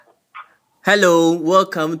Hello,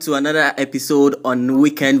 welcome to another episode on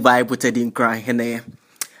Weekend Vibes with Adinkrahene.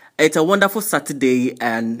 It's a wonderful Saturday,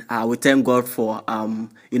 and we thank God for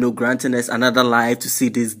granting us another life to see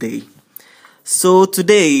this day. So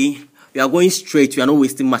today we are going straight. We are not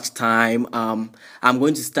wasting much time. I'm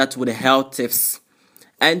going to start with the health tips,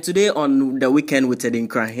 and today on the Weekend with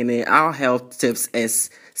Adinkrahene, our health tips is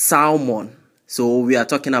salmon. So we are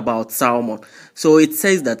talking about salmon. So it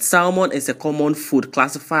says that salmon is a common food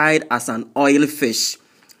classified as an oily fish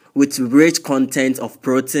with rich content of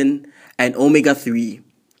protein and omega-3.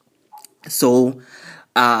 So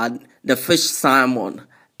the fish salmon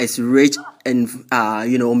is rich in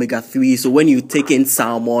omega-3. So when you take in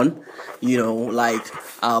salmon, you're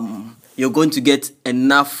going to get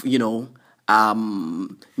enough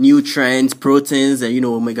nutrients, proteins, and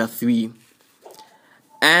omega-3.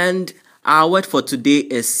 And our word for today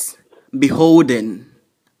is beholden.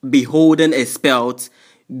 Beholden is spelled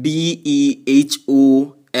Beholden.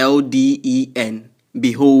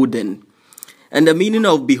 Beholden. And the meaning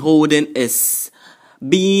of beholden is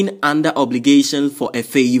being under obligation for a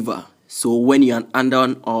favor. So when you are under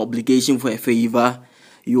an obligation for a favor,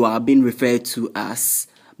 you are being referred to as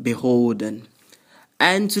beholden.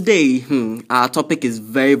 And today, our topic is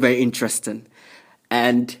very, very interesting.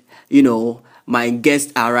 And, my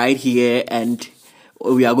guests are right here, and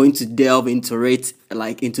we are going to delve into it,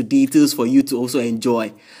 into details for you to also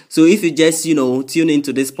enjoy. So if you just, tune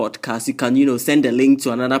into this podcast, you can, send a link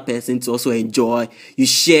to another person to also enjoy. You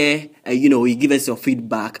share, you give us your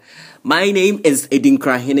feedback. My name is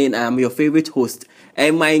Adinkrahene, and I'm your favorite host.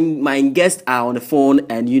 And my guests are on the phone,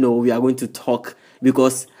 and, we are going to talk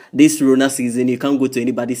because this Rona season, you can't go to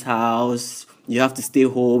anybody's house. You have to stay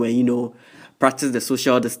home and, practice the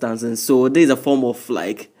social distancing. So there is a form of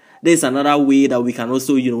there's another way that we can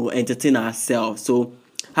also, entertain ourselves. So,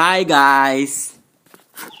 hi guys.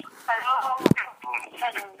 Hello.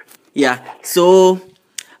 Yeah. So,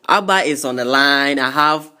 Abba is on the line. I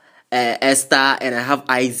have Esther and I have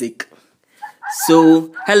Isaac.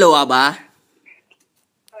 So, hello Abba.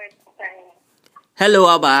 Hello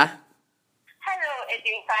Abba. Hello,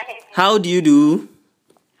 Adinkrahene. How do you do?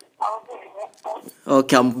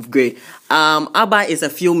 Okay, I'm great. Abba is a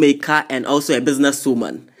filmmaker and also a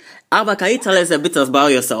businesswoman. Abba, can you tell us a bit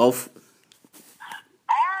about yourself?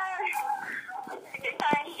 I'm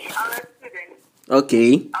a student.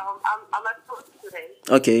 Okay. I'm a school student.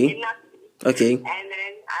 Okay. In Nashville. Okay. And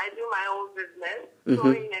then I do my own business,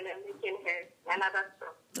 sewing and then making hair and other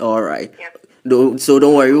stuff. All right. Yep. So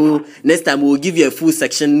don't worry. Next time we'll give you a full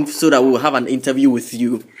section so that we'll have an interview with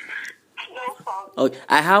you. No problem. Okay.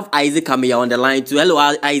 I have Isaac Kamia on the line too. Hello,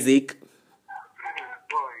 Isaac.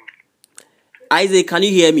 Isaac, can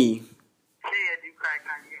you hear me?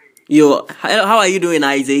 How are you doing,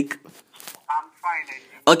 Isaac? I'm fine.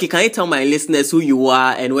 Okay, can you tell my listeners who you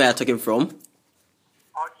are and where you're talking from? Okay,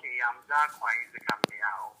 I'm Isaac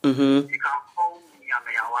Kameyao. Mm-hmm. You can call me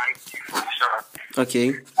Kameyao IT for short.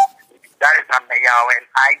 Okay. That is Kameyao and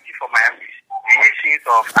IT for my abbreviations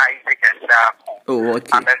of Isaac and Oh,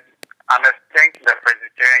 okay. I'm a student in the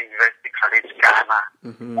Presbyterian University College, Ghana,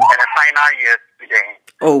 and a final year student.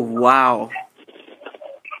 Oh, wow.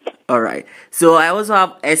 All right. So I also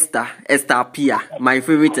have Esther Pia, my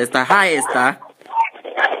favorite Esther. Hi, Esther.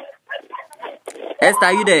 Esther,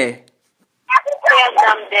 are you there? Yes,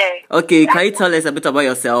 I'm there. Okay, can you tell us a bit about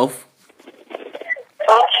yourself?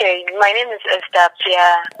 Okay, my name is Esther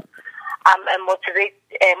Pia. I'm a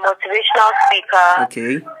motivational speaker.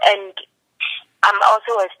 Okay. And I'm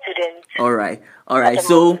also a student. All right.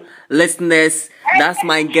 So, listeners, that's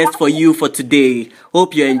my guest for you for today.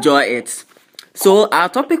 Hope you enjoy it. So, our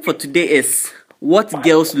topic for today is what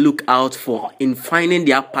girls look out for in finding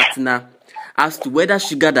their partner, as to whether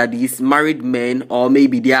sugar daddies, married men, or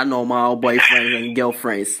maybe their normal boyfriends and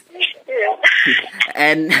girlfriends.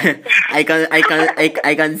 And I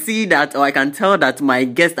can see that, or I can tell that my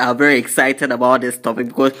guests are very excited about this topic,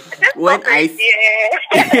 because when I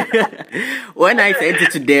sent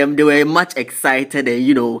it to them, they were much excited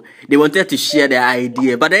and they wanted to share their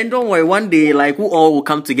idea. But then don't worry, one day we all will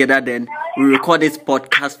come together, then we record this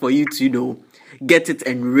podcast for you to get it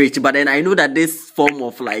enriched. But then I know that this form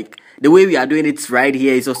of the way we are doing it right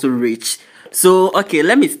here is also rich. So okay,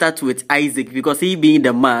 let me start with Isaac, because he being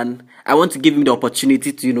the man, I want to give him the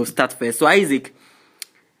opportunity to start first. So Isaac,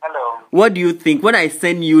 Hello. what do you think when I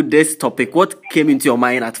send you this topic? What came into your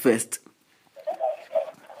mind at first?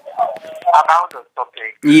 About the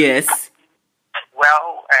topic. Yes.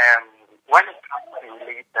 Well, when it comes to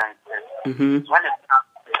relationships, when it comes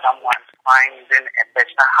to someone finding a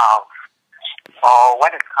better house, or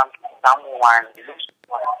when it comes to someone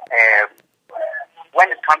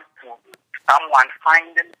when it comes to someone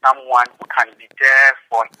finding someone who can be there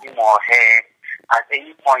for him or her at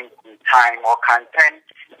any point in time, or can turn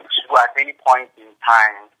to at any point in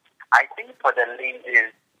time. I think for the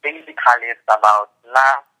ladies, basically it's about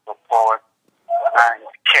love, support, and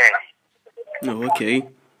care. Oh, okay.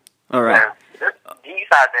 All right. These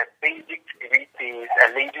are the basic three things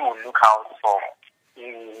a lady will look out for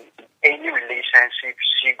in any relationship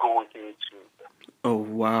she goes into. Oh,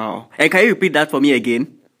 wow. And can you repeat that for me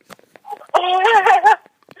again?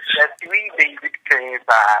 The three basic things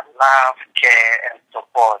are love, care, and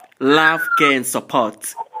support. Love, care, and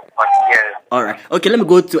support. Yes. All right. Okay, let me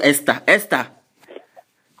go to Esther. Esther.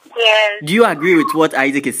 Yes. Do you agree with what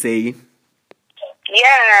Isaac is saying? Yeah,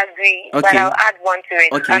 I agree. Okay. But I'll add one to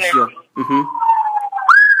it. Okay, honesty. sure. Mm-hmm.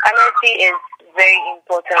 Honesty is very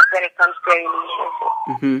important when it comes to a relationship.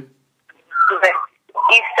 Mm-hmm. But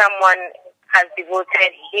if someone has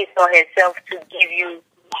devoted his or herself to give you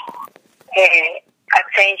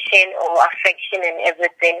attention or affection and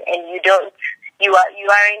everything, and you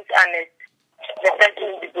aren't honest, the person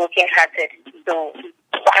will be broken-hearted. So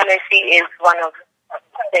honesty is one of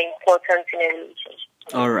the important in a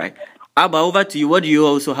relationship. All right. Abba, over to you. What do you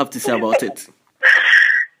also have to say about it?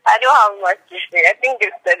 I don't have much to say. I think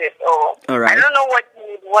you said it all. All right. I don't know what you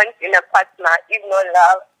would want in a partner, if not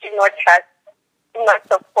love, if not trust, if not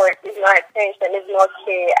support, if not attention, if not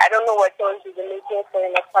care. I don't know what else you've been looking for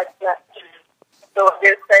in a partner. So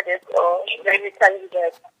you said it all. Maybe tell you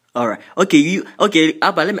that. All right. Okay,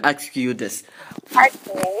 Abba, let me ask you this.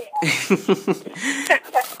 Okay.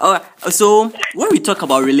 All right. So when we talk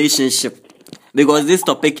about relationship, because this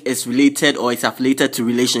topic is related or is affiliated to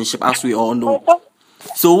relationship, as we all know.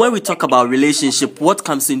 So when we talk about relationship, what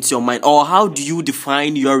comes into your mind, or how do you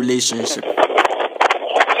define your relationship? Relationship,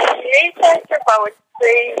 I would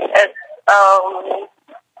say, is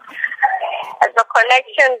a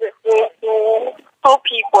connection between two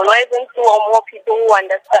people, or even two or more people who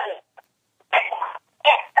understand.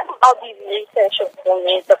 How the relationship for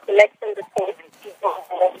me is a connection between people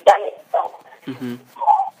who understand themselves. Mm-hmm.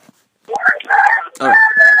 All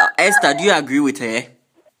right. Esther, do you agree with her?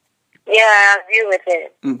 Yeah, I agree with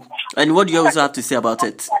it. And what do you also have to say about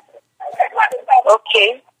it?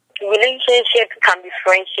 Okay. Relationship can be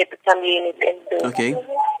friendship, it can be anything. So Okay.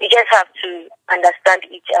 you just have to understand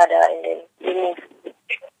each other and then you move.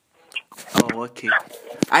 Oh, okay.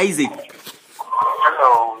 Isaac.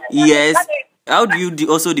 Hello. Yes. How do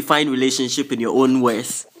you also define relationship in your own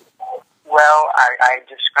words? Well, I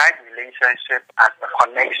describe relationship as a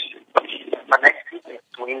connection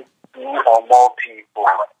between two or more people.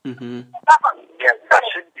 Mm-hmm. Yes, there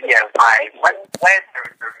should be a vibe. Where there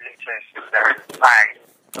is a relationship, there is vibe.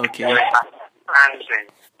 Okay. There is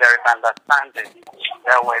understanding.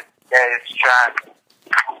 There is trust,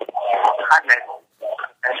 honest,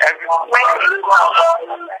 and everyone.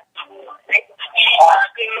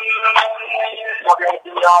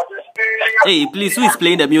 Hey, please, who is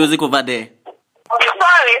playing the music over there?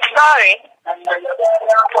 Sorry.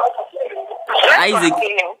 Isaac.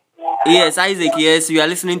 Yes, Isaac, yes, we are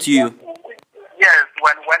listening to you. Yes,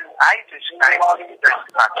 when I describe relationship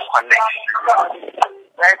as a connection,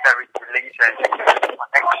 where there is relationship, there is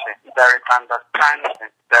connection, there is understanding,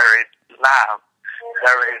 there is love,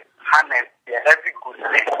 there is honesty, every good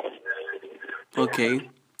thing. Okay,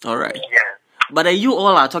 all right. Yes. But you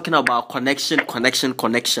all are talking about connection.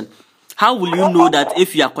 How will you know that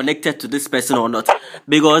if you are connected to this person or not?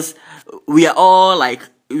 Because we are all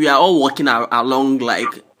walking along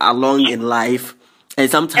in life, and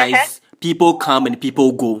sometimes people come and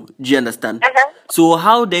people go. Do you understand? So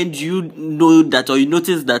how then do you know that, or you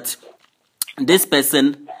notice that this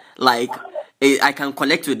person, I can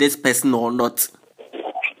connect with this person or not?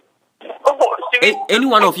 Any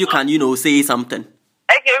one of you can, say something.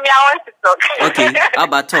 Okay, I want to talk. Okay, how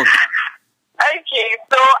about talk? Okay,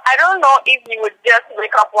 so I don't know if you would just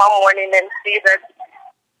wake up one morning and say that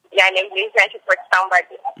you're in a relationship with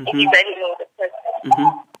somebody, if you barely know the person.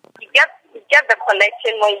 Mm-hmm. You get the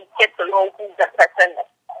connection when you get to know who the person is.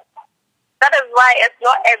 That is why it's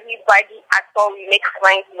not everybody at all we make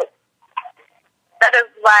friends with. That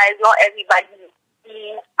is why it's not everybody we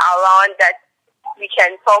see around that we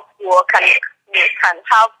can talk to or we can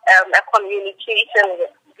have a communication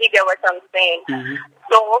with. You get what I'm saying? Mm-hmm.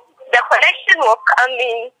 So the connection will come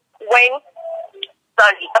in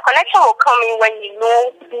when you know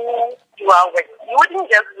who you are with. You wouldn't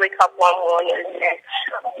just wake up one morning and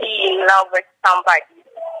be in love with somebody.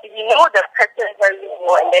 If you know the person very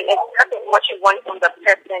well, and then that's what you want from the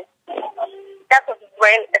person, that is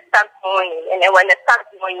when it starts going. And then when it starts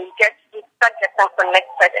going, you start getting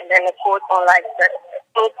connected, and then it goes on like that.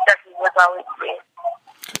 So that is what I would say.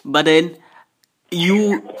 But then,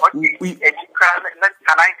 Can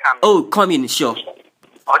I come? Oh, come in, sure. Okay.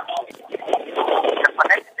 The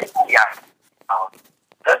connection here.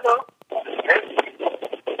 That's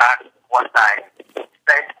what I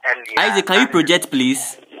said earlier. Isaac, can you project,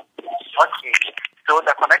 please? Okay. So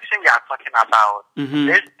the connection you are talking about,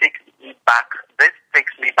 this takes me back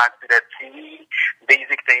to the three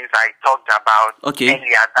basic things I talked about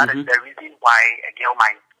earlier. That is the reason why a girl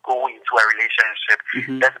might go into a relationship,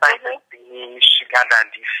 despite being sugar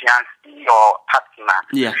daddy, fiancé, or partner.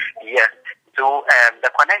 Yeah. Yes. So the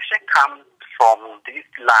connection comes from this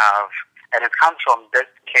love, and it comes from this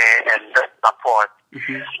care and this support.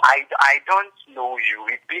 I don't know you.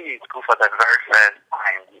 We've been in school for the very first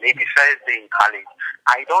time, maybe first day in college.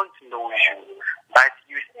 I don't know you, but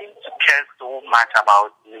you seem to care so much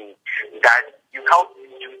about me that you help me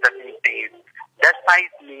do certain things, despite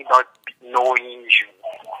me not knowing you.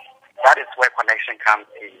 That is where connection comes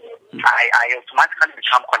in. I automatically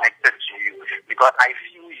become connected to you because I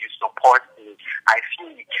feel you support me. I feel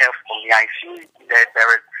you care for me. I feel that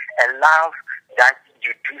there is a love that you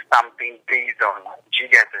do something based on. Do you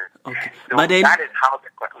get it? Okay. So but then, that is how the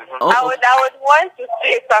I would want to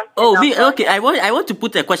say something. Okay. I want to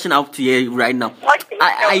put a question out here right now. Okay.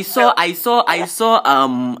 I saw a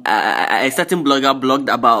certain blogger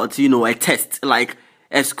blogged about a test, like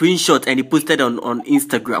a screenshot, and he posted on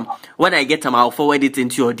Instagram. When I get them, I'll forward it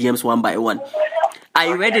into your DMs one by one.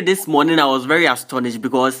 I read it this morning. I was very astonished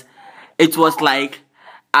because it was like,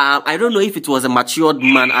 I don't know if it was a matured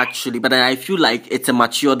man actually, but I feel like it's a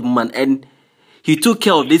matured man, and he took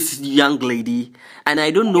care of this young lady, and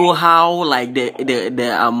I don't know how like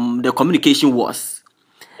the communication was.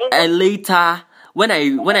 And later, when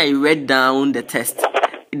I read down the test,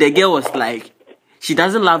 the girl was like, she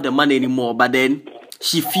doesn't love the man anymore, but then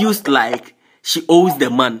she feels like she owes the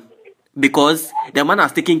man because the man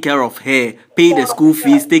has taken care of her, paid the school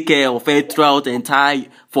fees, take care of her throughout the entire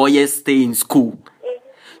 4 years stay in school.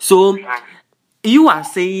 So you are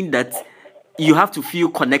saying that you have to feel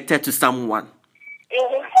connected to someone.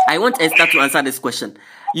 I want Esther to answer this question.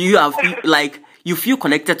 You feel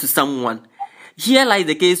connected to someone. Here lies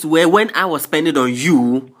the case where when I was spending on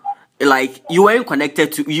you, like you weren't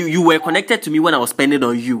connected to you were connected to me when I was spending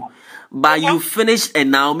on you. But you finished and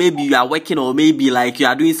now maybe you are working or maybe like you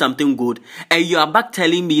are doing something good and you are back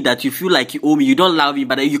telling me that you feel like you owe me, you don't love me,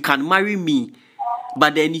 but then you can marry me.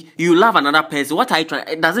 But then you love another person. What are you trying?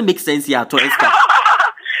 It doesn't make sense here at all, Esther.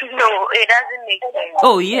 No, it doesn't make sense.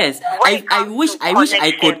 Oh yes, I wish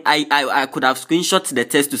I could have screenshot the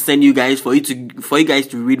test to send you guys for you guys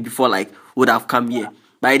to read before like would have come here,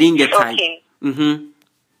 but I didn't get time. Okay. Can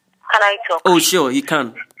I talk? Oh sure, you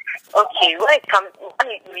can. Okay, when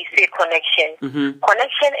we say connection,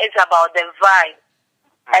 connection is about the vibe,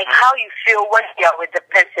 like how you feel when you are with the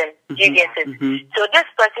person. You get it? So this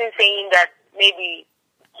person saying that maybe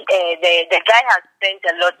the guy has spent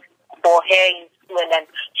a lot for her in school and then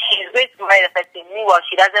she's going to marry the person, meanwhile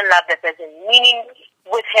she doesn't love the person, meaning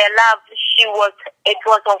with her love it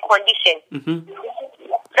was on condition.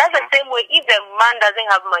 That's the same way if the man doesn't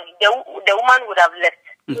have money, the woman would have left.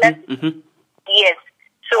 Yes.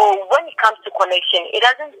 So when it comes to connection, it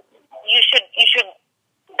doesn't. You should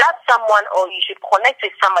love someone or you should connect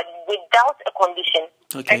with somebody without a condition.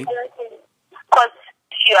 Okay. Because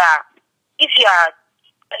if you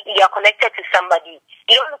are connected to somebody,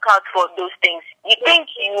 you don't look out for those things. You think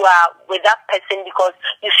you are with that person because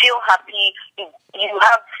you feel happy, you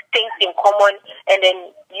have things in common, and then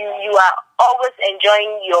you are always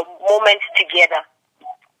enjoying your moments together.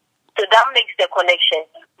 So that makes the connection.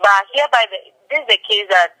 But hereby, this is the case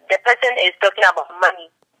that the person is talking about money.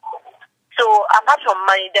 So apart from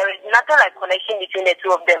money, there is nothing like connection between the two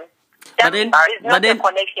of them. That is not a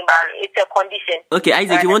connection, but it's a condition. Okay,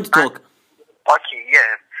 Isaac, you want to talk? Okay,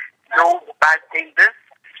 yes. So, but in this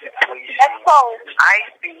situation, I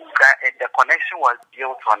think that the connection was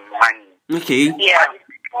built on money. Okay. Yeah.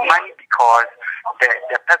 Money because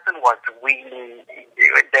the person was willing,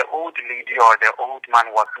 the old lady or the old man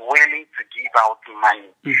was willing to give out money,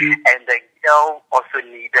 and the girl also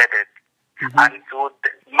needed it. And so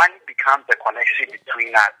money becomes the connection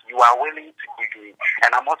between us. You are willing to give me,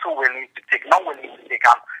 and I'm also willing to take. Not willing to take,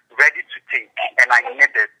 I'm ready to take, and I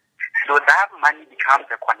need it. So that money becomes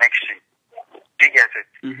the connection. Do you get it?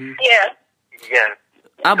 Yeah. Yes.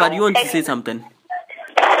 But you want to say something?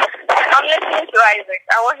 I'm listening to Isaac.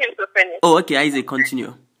 I want him to finish. Oh, okay, Isaac,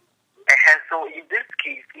 continue. So in this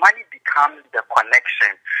case, money becomes the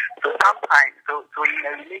connection. So sometimes, so in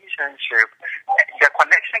a relationship, the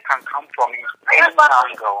connection can come from any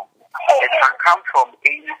angle. It can come from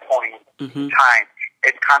any point in time.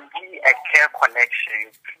 It can be a care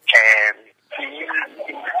connection,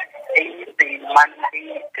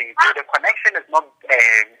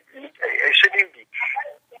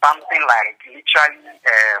 actually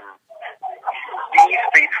being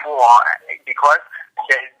faithful because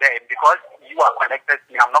because you are connected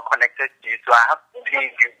to me, I'm not connected to you, so I have to pay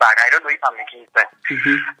you back. I don't know if I'm making sense.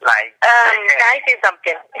 Like, can I say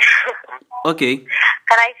something? Okay.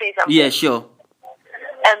 Can I say something? Yeah, sure.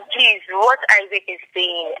 Please, what Isaac is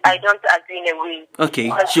saying, I don't agree in a way.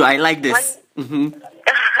 Okay, sure. I like this. So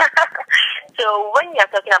when we are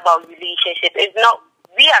talking about relationship, it's not.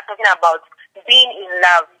 We are talking about being in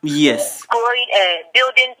love. Yes. Growing,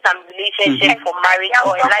 building some relationship for marriage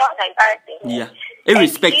or a lifetime person. Yeah.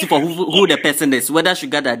 Irrespective of who the person is, whether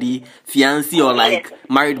sugar daddy, fiancé, or like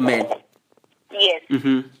married man. Yes.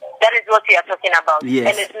 That is what we are talking about.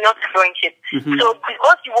 Yes. And it's not friendship. So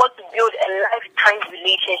because you want to build a lifetime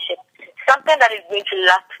relationship, something that is going to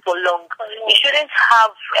last for long, it shouldn't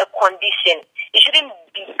have a condition. It shouldn't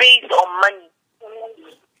be based on money.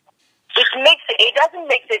 It doesn't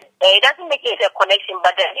make it a connection,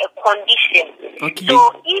 but a condition. Okay. So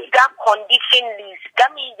if that condition leaves,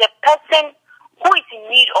 that means the person who is in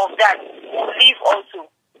need of that will leave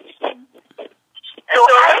also. So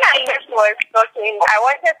when I was talking, I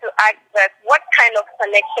wanted to ask that what kind of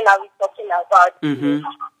connection are we talking about?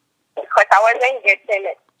 Because I wasn't getting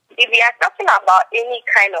it. If we are talking about any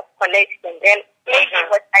kind of connection, then maybe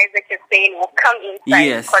what Isaac is saying will come inside.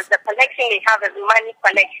 Yes. Because the connection we have is money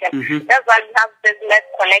connection. That's why we have business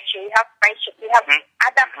connection, we have friendship, we have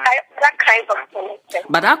other kinds of connection.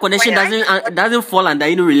 But that connection doesn't fall under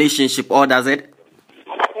any relationship, or does it?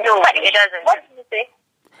 No, it doesn't. What did you say?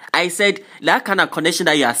 I said that kind of connection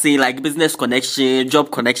that you are saying, like business connection,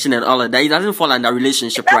 job connection, and all of that, it doesn't fall under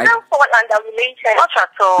relationship, right? It doesn't fall under relationship. Not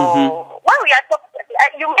at all. When we are talking,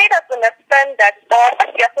 you made us understand that what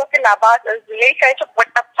we are talking about is relationship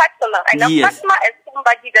with a partner, and a partner is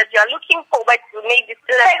somebody that you are looking forward to maybe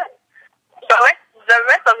spend the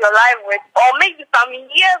rest of your life with, or maybe some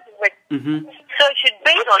years with. So it should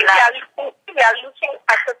be on that. If we are looking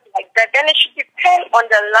at it like that, then it should depend on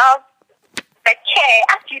the love, the care.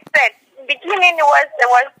 As you said, in the beginning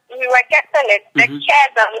we were getting it, the care,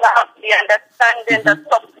 the love, the understanding, the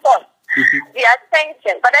support, the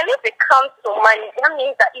attention. But then if it comes to money, that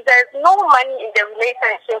means that if there is no money in the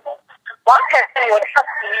relationship, one person would have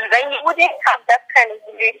to leave, and you wouldn't have that kind of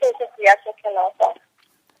relationship we are talking about.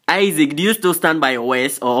 Isaac, do you still stand by your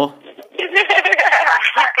words, or? I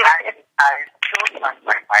still stand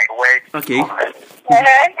by my words. Okay.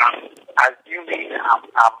 Assuming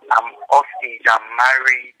I'm off age, I'm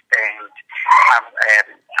married, and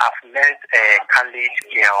I've met a college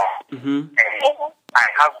girl, and I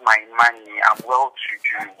have my money, I'm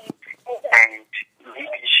well-to-do, and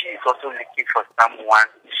maybe she is also looking for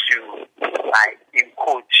someone to, like, in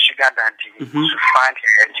quote, sugar daddy, to fund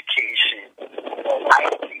her education. I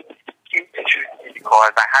came to choose it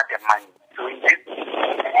because I had the money. So in this,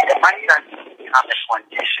 the money doesn't have a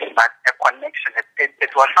condition, but a connection.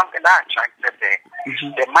 It was something that attracted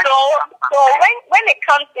the money. So when it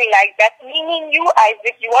comes to like that, meaning you,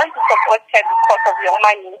 Isaac, you want to support her because of your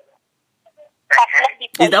money.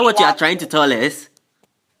 Is that what you are trying to tell us?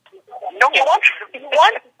 No, you want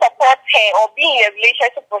to support her or be in a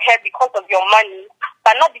relationship with her because of your money,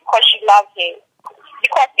 but not because she loves her.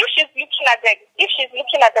 Because if she's looking at the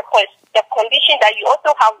condition that you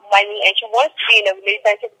also have money and she wants to be in a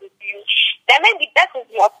relationship with you, then maybe that is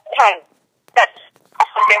your stand. That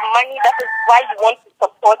the money, that is why you want to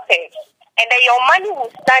support her. And then your money will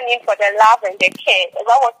stand in for the love and the care. Is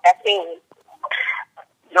that what you're saying?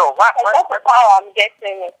 No, that's how I'm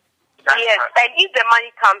getting it. Yes, and if the money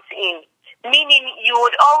comes in, meaning you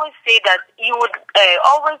would always say that you would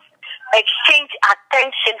always exchange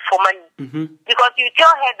attention for money, because you tell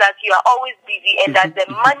her that you are always busy and that the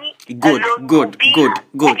money good.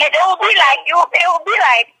 Okay, they will be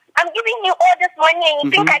like, I'm giving you all this money and you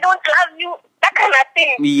think I don't love you, that kind of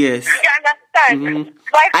thing. Yes. You understand?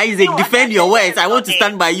 Isaac, defend your words. I want to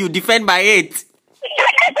stand by you. Defend by it.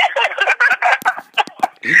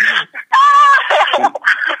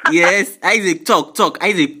 Yes, Isaac, talk.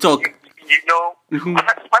 Isaac, talk. You know,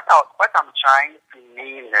 what I'm trying to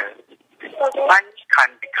mean is money can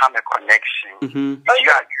become a connection. Do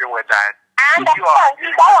you agree with that? And that one I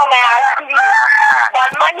agree.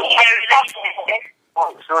 But money is a relationship.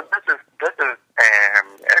 So this is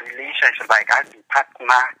a relationship, like as a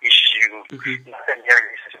partner issue, not a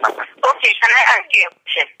relationship. Okay, can I ask you a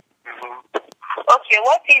question? Okay,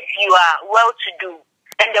 what if you are well-to-do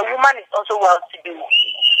and the woman is also well-to-do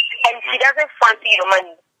and she doesn't fancy your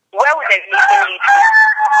money? Where would the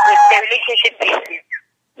relationship lead to?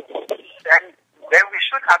 Then we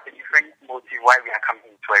should have a different motive why we are coming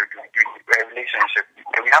into a relationship,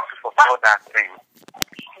 and we have to fulfill that thing.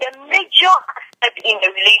 The major aspect in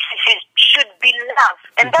the relationship should be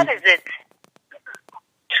And that is it.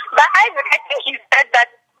 But I think you said that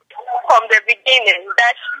from the beginning,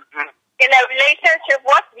 that in a relationship,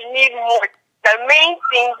 what we need most, the main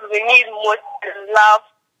things we need most is love,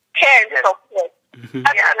 care, and support.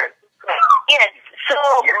 Yes. So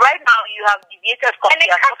right now you have deviated from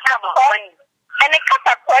money. And it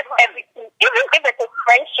cuts across everything, even if it is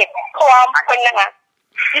friendship.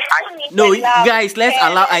 No, guys, let's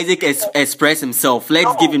allow Isaac express himself.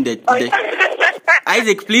 Let's give him the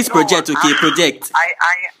Isaac, please project. Okay, project.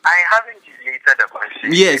 I haven't deviated the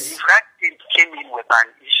question. Yes. That came in with an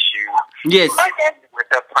issue. Yes.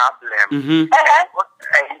 With a problem. Mm-hmm.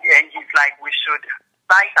 And he's like, we should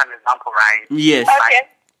cite an example, right? Yes. Like,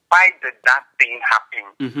 why did that thing happen?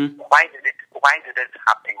 Mm-hmm. Why did it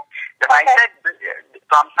happen? Then I said,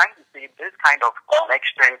 so I'm trying to say this kind of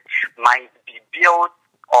connection might be built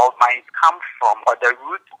or might come from, or the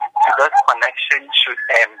root to this connection should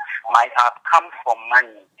might have come from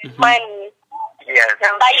money. Mm-hmm. Money. Yes.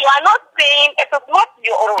 But you are not saying, it is not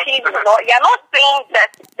your opinion. No, you are not saying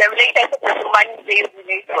that the relationship is money-based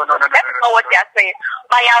relationship. No. That's not what you are saying.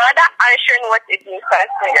 But you are rather answering what it means.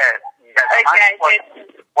 Yes. Okay.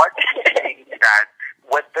 What you saying is that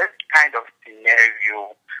with this kind of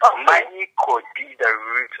scenario, money could be the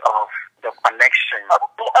root of the connection.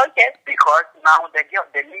 Okay. Because now the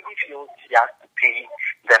lady feels she has to pay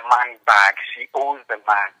the man back. She owes the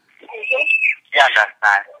man. Mm-hmm. You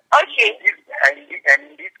understand? Okay. And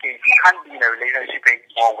in this case, you can't be in a relationship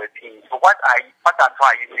anymore with him. So what are you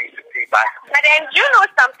doing to pay back? But then, you know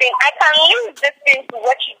something? I can use this thing to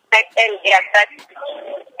what you said earlier, that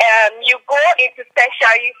you go into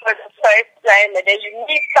sexuality for the first time, and then you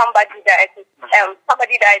meet somebody that is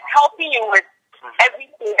helping you with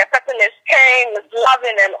everything. The person is caring, is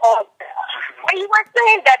loving, and all. But you were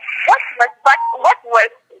saying that what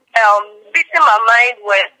was beating my mind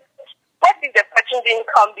was, what if the person didn't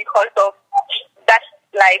come because of that,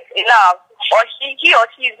 like, love, or he or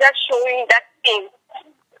she is just showing that thing?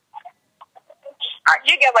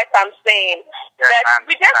 You get what I'm saying? Yes, that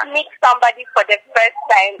we just meet somebody for the first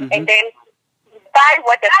time, and then buy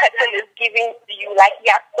what the person is giving to you. Like,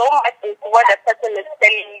 you are so much into what the person is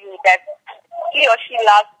telling you, that he or she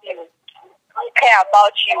loves you, care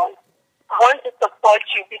about you, wants to support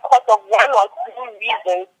you because of one or two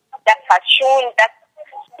reasons that has shown that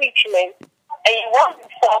treatment, and you want to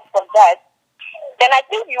fall for that. Then I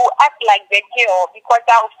think you act like the girl, because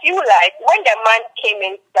I feel like when the man came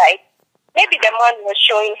inside, maybe the man was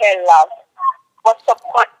showing her love, was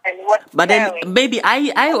support, and was But then maybe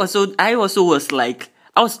I also was like,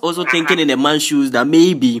 I was also thinking in the man's shoes that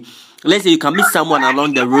maybe, let's say you can meet someone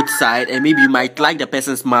along the roadside and maybe you might like the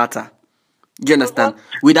person's matter. Do you understand?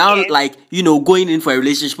 Without like, going in for a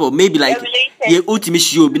relationship, or maybe like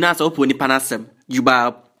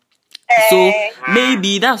so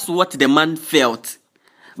maybe that's what the man felt.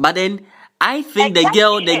 But then I think the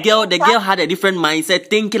girl had a different mindset,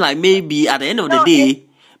 thinking like maybe at the end of the day,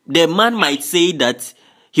 the man might say that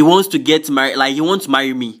he wants to get married, like he wants to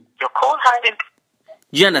marry me. Your call has been.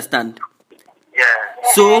 Do you understand? Yeah.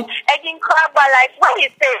 So Adinkrahene, like when you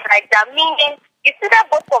say like that, meaning you see that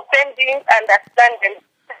both of them didn't understand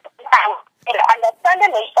themselves. And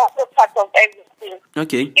understanding is also part of everything.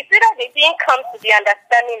 Okay. You see that they didn't come to the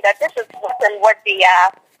understanding that this is what they are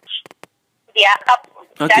up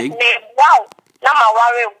to. Okay. That wow, now my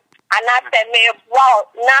worry, and I said, wow,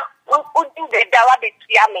 now who do the dawa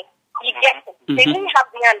between me? You get it. They didn't have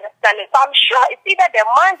the understanding. So I'm sure it's either the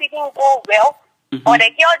man didn't go well, or the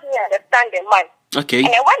girl didn't understand the man. Okay.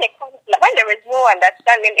 And then when there is no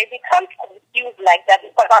understanding, it becomes confused like that,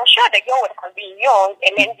 because I'm sure the girl would have been young,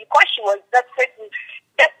 and then because she was desperate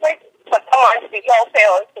for someone to help her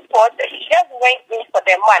or support her, she just went in for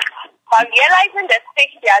the man. But realizing the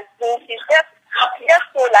state she has been, she's just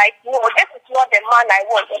so like, no, this is not the man I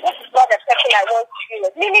want, or this is not the person I want to be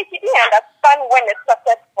with. Meaning she didn't understand when it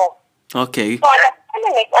started from. Okay. So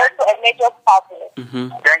understanding is also a major problem.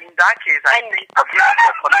 Then in that case, I think the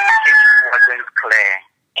communication wasn't clear.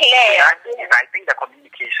 I think the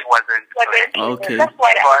communication wasn't clear. Okay. That's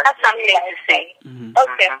why I have something to say.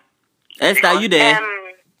 Okay. Esther, are you there?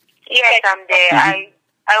 Yes, I'm there. I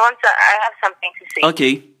have something to say.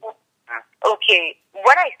 Okay. Okay.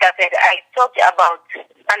 When I started, I talked about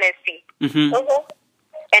honesty.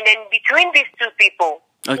 And then between these two people,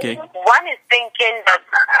 okay. One is thinking that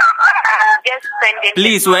I'm just spending.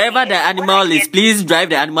 Please, wherever the animal is, please drive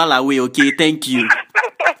the animal away. Okay, thank you.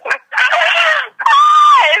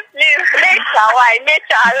 Please, nature, why?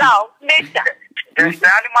 Nature, allow. Nature. The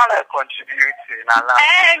animal are contributing.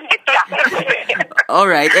 All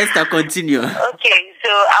right, Esther, continue. Okay, so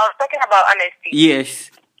I was talking about honesty.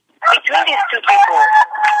 Yes. Between these two people,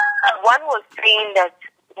 one was saying that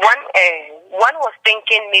one was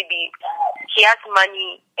thinking maybe he has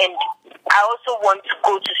money and I also want to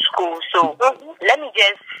go to school. So let me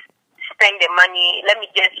just spend the money. Let me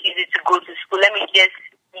just use it to go to school. Let me just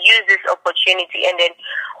use this opportunity. And then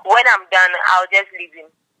when I'm done, I'll just leave him.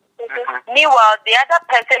 Meanwhile, the other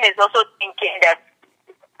person is also thinking that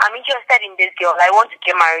I'm interested in this girl. I want to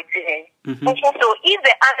get married to her. So if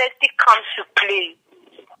the honesty comes to play,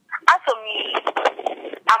 as for me,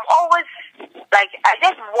 I'm always like, I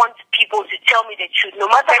just want people to tell me the truth, no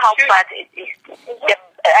matter how bad it is.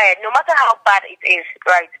 No matter how bad it is,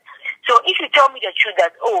 right? So if you tell me the truth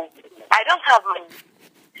that, oh, I don't have money,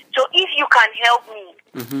 so if you can help me,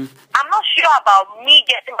 I'm not sure about me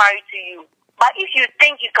getting married to you. But if you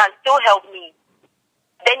think you can still help me,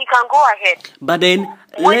 then you can go ahead. But then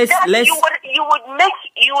let's you would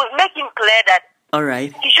make him clear that all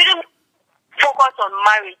right, he shouldn't focus on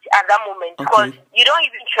marriage at that moment because you don't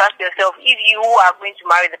even trust yourself if you are going to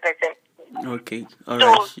marry the person. Okay, all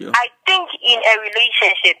right. Sure. I think in a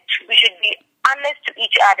relationship we should be honest to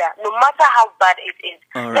each other, no matter how bad it is.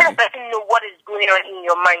 Let the person know what is going on in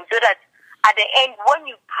your mind, so that at the end, when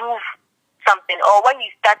you prove something or when you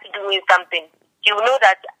start doing something, you know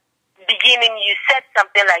that beginning you said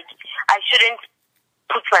something like, I shouldn't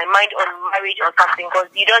put my mind on marriage or something because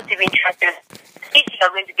you don't even trust us if you are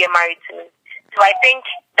going to get married to me. So I think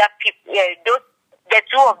that people, the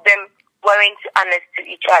two of them weren't honest to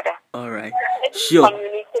each other. All right, sure.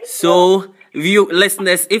 So,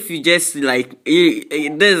 listeners, if you just like,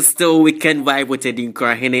 this is still Weekend Vibe with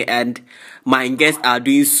Adinkrahene, and my guests are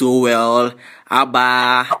doing so well.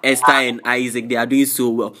 Abba, Esther, and Isaac, they are doing so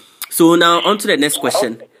well. So now on to the next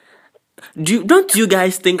question. Don't you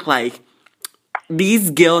guys think like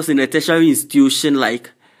these girls in a tertiary institution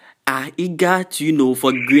like are eager to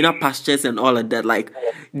for greener pastures and all of that? Like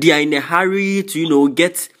they are in a hurry to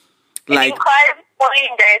get like.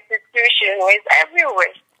 In the institution is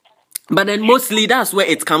everywhere. But then mostly that's where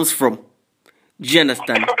it comes from. Do you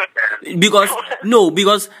understand?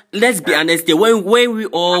 Because let's be honest, when we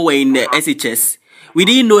all were in the SHS, we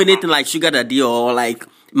didn't know anything like sugar daddy or like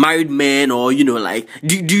married men or like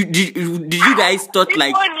did you guys thought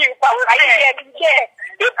like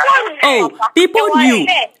people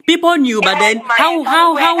knew, but then how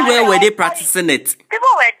well were they practicing it? People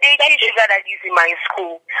were dating sugar daddies in my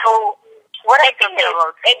school, so. What I think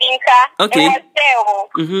about Adinka, okay. It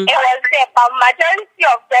was there, but majority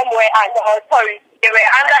of them were under authority. They were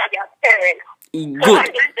under their parents.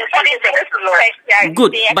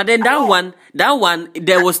 Good, but then that one,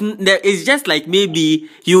 there is just like maybe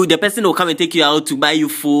the person will come and take you out to buy you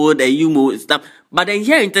food and you move stuff. But then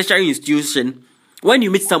here in tertiary institution, when you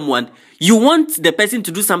meet someone, you want the person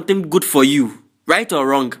to do something good for you, right or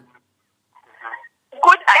wrong?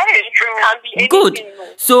 Good, that is true. Can be anything. Good.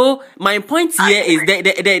 So my point here is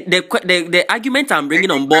the argument I'm bringing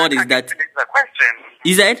on board is that.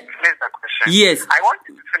 Is that? Finish the question. Yes. I want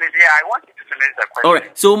you to finish. Yeah, I want you to finish the question. All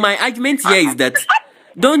right. So my argument here is that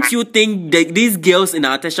don't you think that these girls in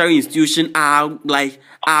our tertiary institution are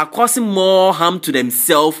causing more harm to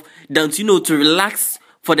themselves than to relax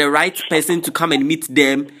for the right person to come and meet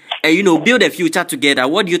them and build a future together?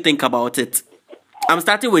 What do you think about it? I'm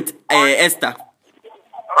starting with Esther.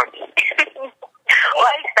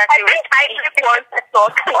 I think I just want to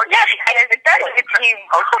talk. Yes, I started with him.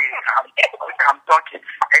 Okay, I'm talking.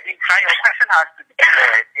 Adinkrahene, your question has to be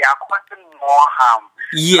clear. They are causing more harm.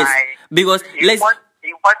 Yes, because in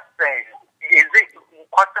what sense? Is it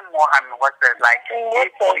causing more harm in what sense? Like,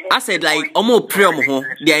 I said, like,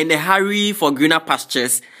 they are in a hurry for greener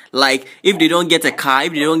pastures. Like, if they don't get a car,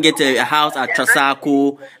 if they don't get a house at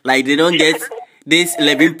Chasako, like they don't get this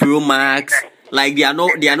 11 Pro Max. Like they are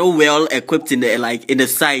not well equipped in the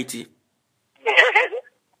society. Is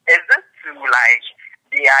it true? Like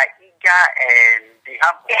they are eager and they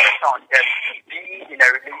have pressure on them to be in a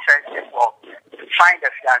relationship or to find a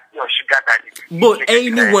fiancé or sugar daddy? But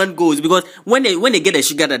anyone goes because when they get a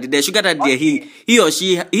sugar daddy, the sugar daddy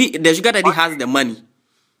the sugar daddy has the money,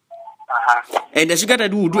 and the sugar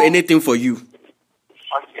daddy will do anything for you.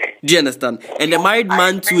 Okay. Do you understand? And the married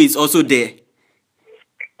man too is also there.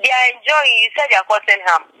 They are enjoying. You said they are causing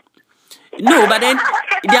harm. No, but then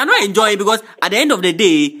they are not enjoying because at the end of the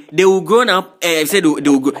day, they will grow up. They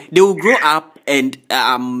will grow up and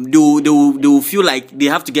they will feel like they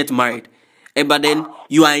have to get married. But then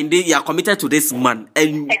you are committed to this man.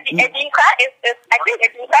 And I think Adinka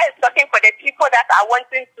is talking for the people that are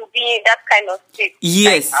wanting to be in that kind of state.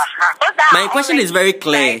 Yes. My question is very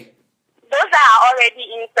clear. Those that are already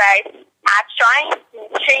inside are trying to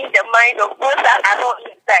change the mind of those that are not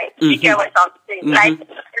inside. You get what I'm saying? Like,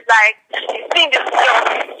 it's like, you see this girl,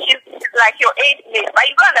 she's like your age mate, but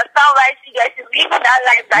you don't understand why she's living that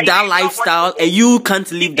life. That lifestyle, and you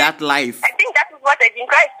can't live that life. I think that is what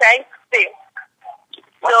Adinkrahen is trying to say.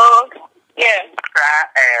 So, yeah.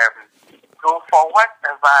 So for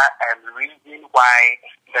whatever reason why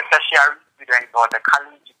the tertiary student or the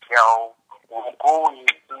college girl will go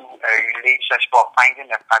into a relationship or finding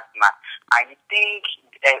a partner, I think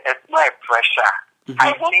it's not a pressure.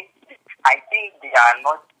 I think they are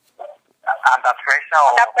not under pressure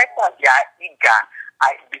or they are eager.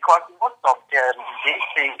 Because most of them, they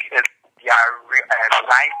think it's their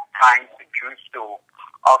lifetime to do so.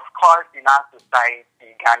 Of course, in our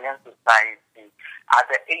society, Ghanaian society, at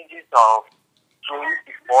the ages of 24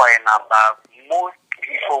 and above, most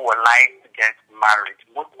people would like to get married.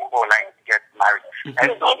 Most people would like to get married.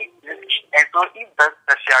 And so if this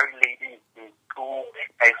tertiary lady is in school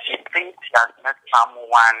and she thinks she has met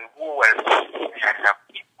someone who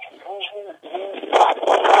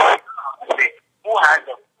has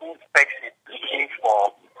the full specs she's looking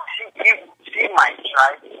for, she might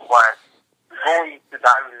try to go into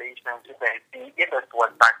that relationship and see if it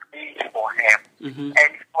was succeed for him.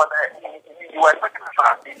 And for you were talking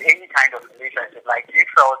about in any kind of relationship, like they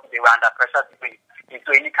felt they were under pressure to be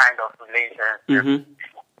into any kind of relationship.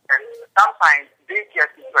 And sometimes they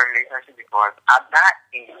get into a relationship because at that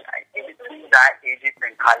age, in between that ages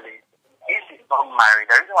in college, if she's not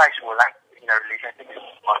married, the reason why she would like to be in a relationship is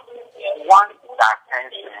because she wants that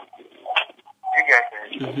attention. You get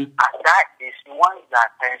it? At that age, she wants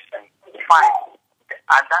that attention. Fine.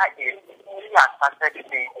 At that age, she has started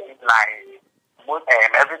dating like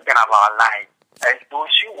everything about life. And so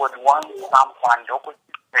she would want someone the opposite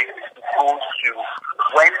sex to go to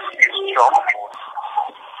when she's troubled.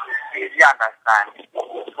 Do you understand?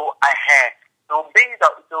 So based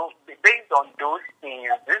on those things,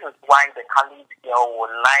 this is why the college girl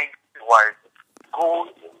would like to go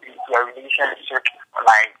into a relationship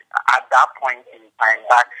like at that point in time.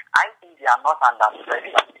 But I think they are not under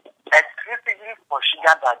pressure. Exclusively for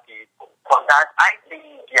sugar daddy, for that I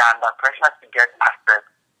think they are under pressure to get access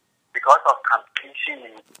because of competition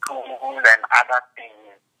in school and other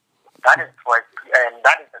things. That is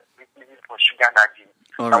exclusively for sugar daddy.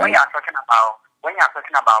 But when you are talking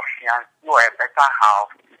about fiance or a better half,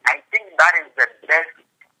 I think that is the best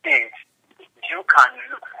stage you can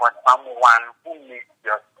look for someone who meets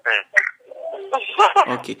your spec.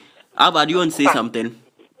 Okay. Abba, do you want to say something?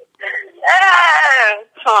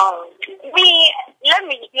 Let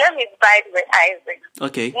me side with Isaac.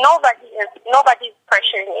 Okay. Nobody's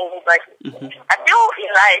pressuring anybody. I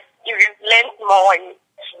feel like if you've learned more and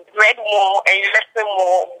read more and listen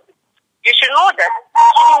more, you should know that you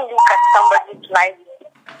shouldn't look at somebody's life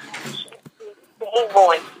to move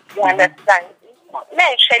on. You understand?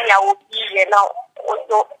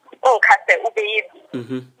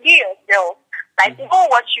 Be yourself. Like, know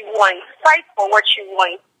what you want. Fight for what you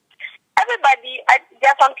want. Everybody,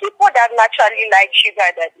 there are some people that naturally like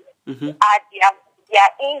sugar daddy. They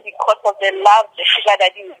are in because of the love the sugar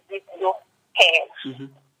daddy will give you hair.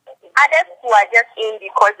 Others who are just in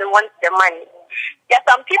because they want the money. There are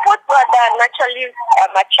some people who are naturally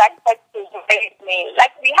attracted to married men.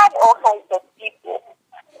 Like, we have all kinds of people.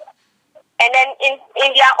 And then in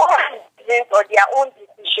their own reasons or their own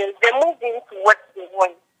decisions, they move into what they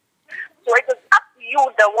want. So it is up to you,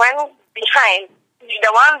 the one behind,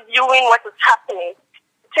 the one viewing what is happening,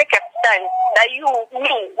 take a stand that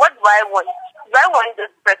what do I want? Do I want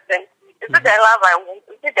this person? Is it the love I want?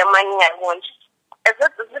 Is it the money I want? Is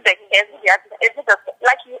it the care? Is it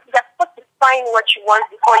like you're supposed to find what you want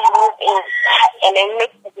before you move in and then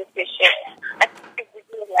make the decision. I think we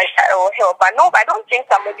do like that will help. But no, I don't think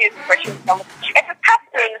somebody is pressuring someone. If it's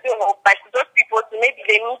happening, but those people, maybe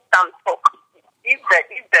they need some talk. If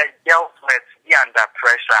the girls were to be under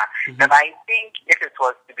pressure, then I think if it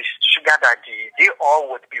was to be sugar daddy, they all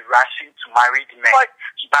would be rushing to married men. But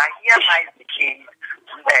here lies the case.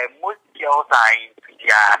 Most girls are into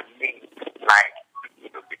their mates, like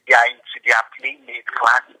they are into their playmates,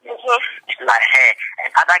 classmates, like her. And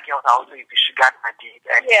other girls are also into sugar daddy,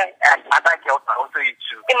 and other girls are also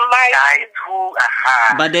into guys who.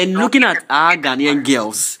 But then looking at our Ghanaian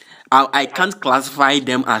girls, I can't classify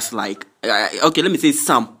them as like. Okay, let me say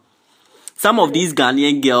some of these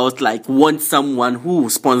Ghanaian girls like want someone who will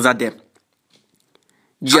sponsor them.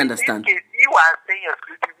 Do you understand? You are saying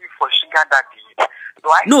exclusively for sugar daddy.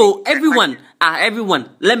 No, everyone.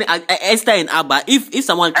 Let me Esther and Abba. If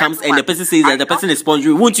someone comes and the person says that the person is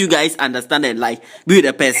sponsoring, won't you guys understand and like be with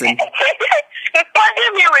the person?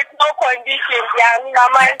 Sponsoring me with no conditions. Yeah,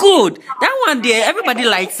 Mama. Good. That one there, everybody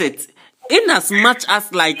likes it. In as much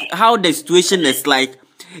as like how the situation is like,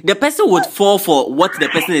 the person would fall for what the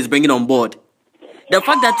person is bringing on board. The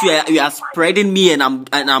fact that you are spreading me and I'm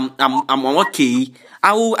okay,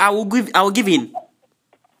 I will give in.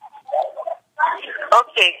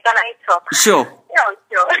 Okay, can I talk? Sure. Yeah,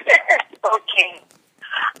 sure. Okay.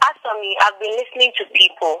 As for me, I've been listening to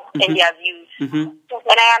people and their views, and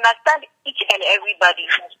I understand each and everybody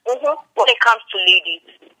when it comes to ladies.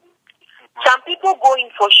 Some people go in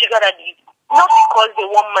for sugar daddy not because they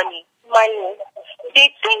want money. They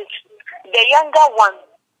think the younger ones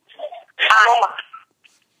are normal.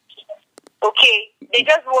 Okay, they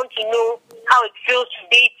just want to know how it feels to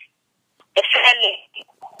date a fair lady,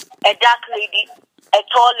 a dark lady, a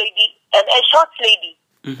tall lady, and a short lady.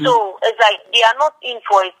 So it's like they are not in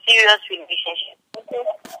for a serious relationship.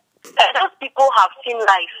 And those people have seen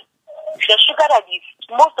life. The sugar daddies,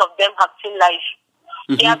 most of them have seen life.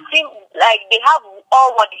 They have seen, like, they have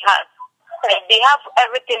all what they have. Like, they have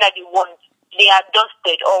everything that they want. They are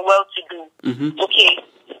dusted or well-to-do. Okay,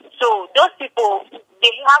 so those people,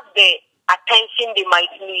 they have the attention they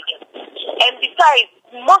might need. And besides,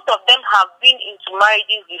 most of them have been into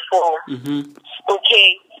marriages before.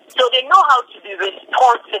 Okay, so they know how to be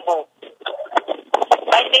responsible.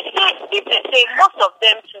 And they say, if they say, most of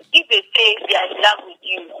them, if they say they are in love with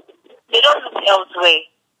you, they don't look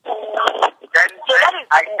elsewhere. So that is,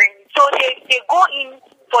 I think, so they go in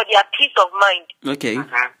for their peace of mind. Okay.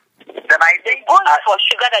 Then I think they go in for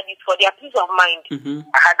sugar daddies for their peace of mind.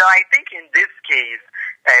 I think in this case,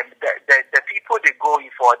 the people they go in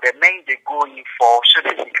for, the men they go in for,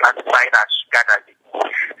 shouldn't be classified as sugar daddy.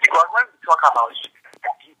 Because when we talk about sugar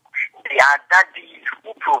daddy, they are daddies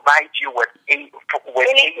who provide you with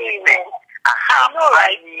anything. I know,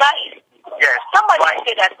 right? Yes. Somebody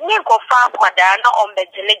said that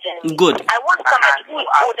good. I want somebody who is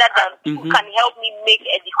older than me, who can help me make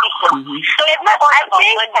a decision. So it's not all about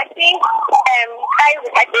money. I think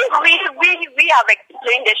we have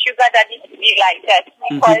explained the sugar daddy to be like that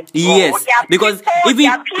because yes, because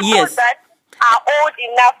even that are old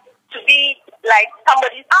enough to be like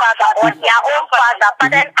somebody's father or their own father, but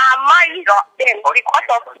then are married them because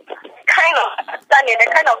of kind of understanding, the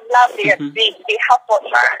kind of love they have for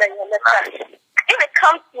each other. You understand? If it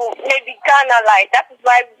comes to maybe Ghana, like that's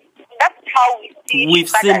how we see. We've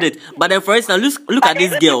seen it, but then for instance, look at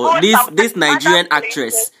this girl, this Nigerian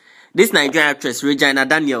actress, Regina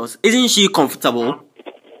Daniels. Isn't she comfortable?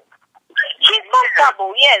 She's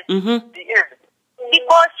comfortable, yes.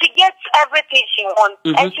 Because she gets everything she wants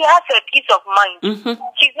and she has a peace of mind.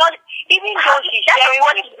 She's not, even though she's sharing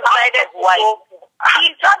what she's provided wife,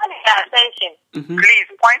 she's having the attention. Please,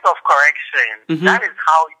 point of correction. That is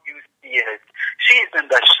how you see it. She's in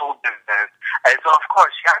the show business. And so, of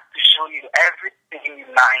course, she has to show you everything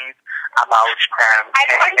nice about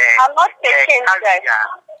I'm not taking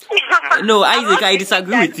that. No, Isaac, I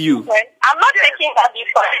disagree with you. I'm not taking that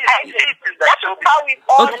because that's how we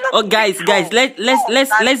all. Oh, guys,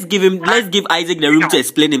 let's give Isaac the room to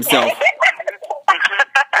explain himself.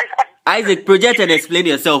 Isaac, project and explain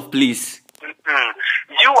yourself, please.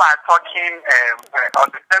 You are talking on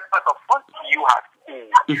the purpose of what you have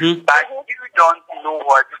seen, but you don't know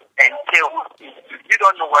what entails. You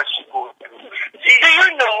don't know what she goes through. Do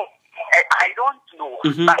you know? I don't know.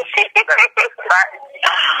 But here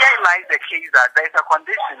lies the case that there's a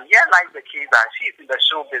condition. Here lies the case that she's in the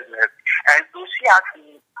show business, and so she has to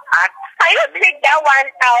act. Can you take that one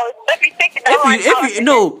out? Let me take that one out.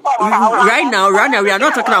 No, right now, we are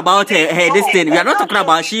not talking about her this thing. We are not talking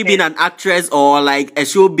about she being an actress or like a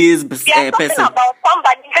showbiz person. We are talking about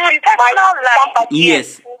somebody who is somebody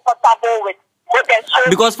yes. comfortable with.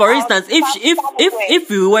 Because for instance, if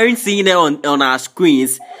we weren't seeing her on our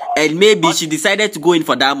screens and maybe she decided to go in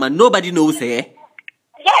for that man, nobody knows her.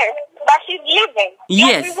 Yes, but she's living.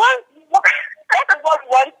 Yes. That is what we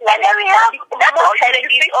want. And then we have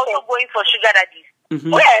ladies also going for sugar daddies.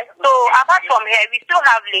 Yes. So apart from her, we still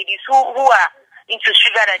have ladies who are into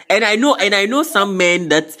sugar daddies. And I know some men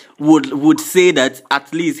that would say that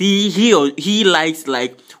at least he likes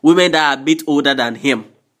like women that are a bit older than him.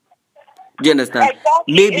 Do you understand?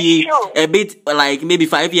 Exactly. Maybe a bit like maybe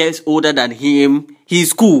 5 years older than him.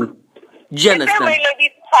 He's cool. Do you understand? Some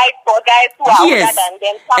ladies fight for guys who are older than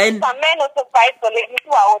them. Some men also fight for ladies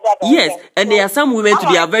who are older than them. Yes, and there are some women too,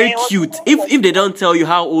 they are very cute. If they don't tell you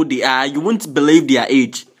how old they are, you won't believe their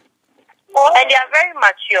age. And they are very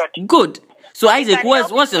matured. Good. So Isaac,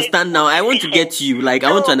 what's your stand now? I want to get you. Like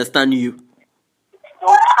I want to understand you. So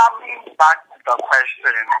coming back to the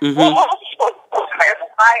question,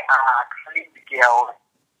 why are clean girls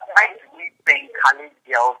trying to meet think college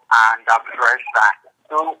girls are under pressure?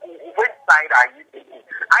 So which side are you taking?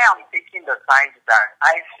 I am taking the side that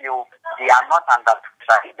I feel they are not under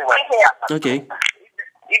pressure. If they were to be under Okay.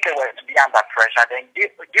 if they were to be under pressure, then they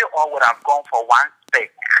all would have gone for one spec.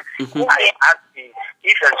 I ask me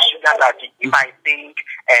if a sugar daddy, if I think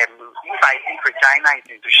Regina is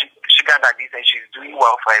into sugar daddies and she's doing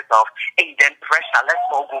well for herself, hey, then pressure, let's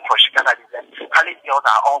all go for sugar daddies. And college girls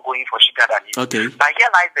are all going for sugar daddies. Okay. But here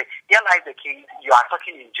lies the case. You are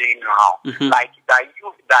talking in general, like that you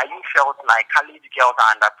felt like college girls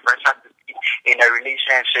are under pressure to be in a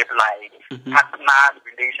relationship, like partner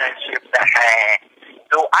relationship.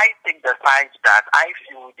 So I think the side that I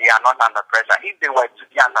feel they are not under pressure. If they were to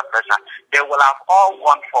be under pressure, they will have all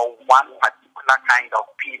gone for one particular kind of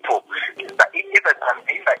people. If it's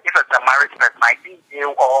a married person, I think they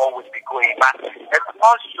all would be going. But it's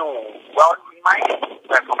not so. Well, in my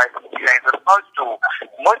from my experience, it's not so.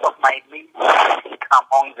 Most of my mates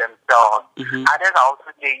among themselves. Others are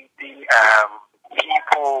also dating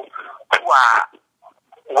people who are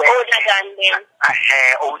older than them.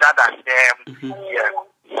 Older than them. Yeah.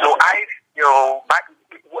 So I feel, but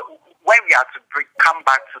when we are to come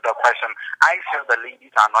back to the question, I feel the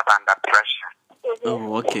ladies are not under pressure.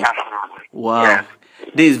 Oh, okay. Wow. Yeah.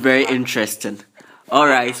 This is very interesting. All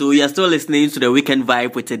right, so we are still listening to the Weekend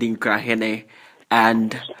Vibe with Adinkrahene,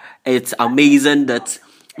 and it's amazing that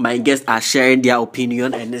my guests are sharing their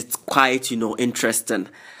opinion, and it's quite, interesting.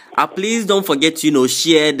 Please don't forget to,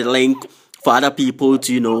 share the link for other people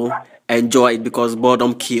to, enjoy it, because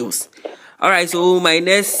boredom kills. All right, so my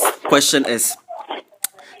next question is,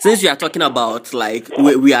 since we are talking about, like,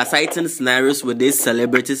 we are citing scenarios with these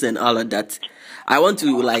celebrities and all of that, I want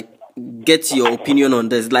to, get your opinion on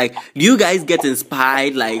this. Like, do you guys get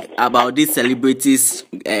inspired, about these celebrities'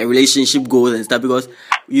 relationship goals and stuff? Because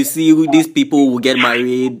you see, these people will get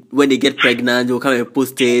married. When they get pregnant, they'll come and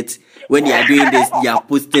post it. When they are doing this, they are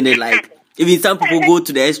posting it. Even some people go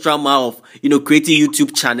to the extra mile of, creating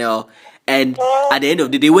YouTube channel. And at the end of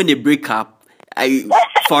the day, when they break up,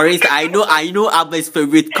 for instance, I know Abba's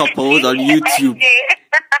favorite couples on YouTube.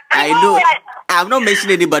 I know. I'm not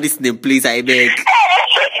mentioning anybody's name, please. I beg.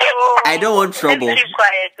 I don't want trouble. Yes.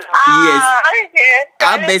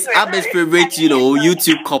 Abba's favorite,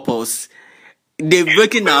 YouTube couples. They're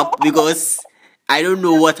breaking up because I don't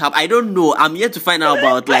know what happened. I don't know. I'm yet to find out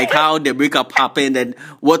about how the breakup happened and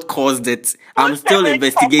what caused it. I'm still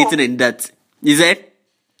investigating in that. Is it?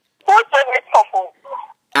 Who's favorite couple?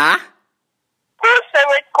 Who's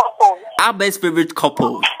favorite couple? Abba's favorite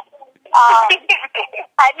couple. I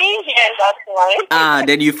didn't hear that one.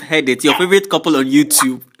 Then you've heard it. Your favorite couple on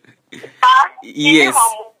YouTube. Yes.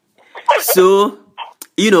 So,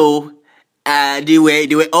 they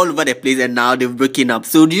were all over the place and now they're breaking up.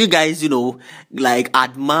 So do you guys,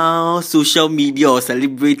 admire social media or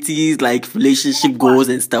celebrities, relationship goals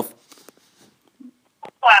and stuff?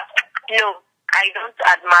 No, I don't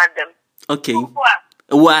admire them. Okay.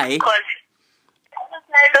 Why? Because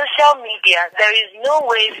social media, there is no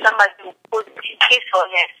way somebody will put his or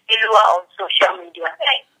her failure on social media.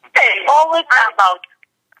 It's always about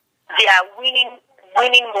their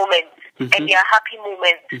winning moments and their happy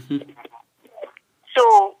moments. So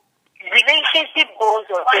relationship goals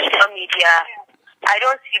on social media, I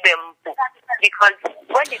don't see them because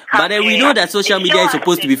when it comes. But then we know that social media is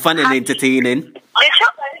supposed to be fun and entertaining.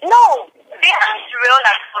 No, they are real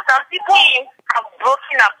life. Some people have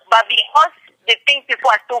broken up, but because they think people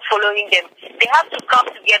are still following them, they have to come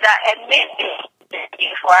together and make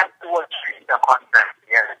it for us to watch the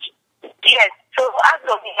content. Yes. So as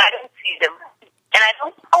of me, I don't see them, and I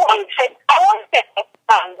won't say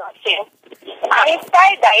I'm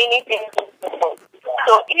inspired by anything.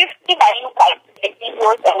 So if I look at the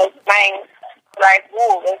videos and it's nice,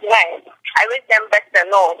 it's nice, I wish them better.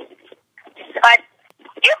 No, but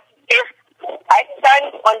if I stand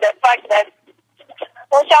on the fact that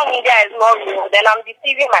social media is not real, then I'm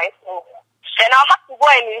deceiving myself. Then I'll have to go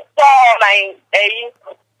and install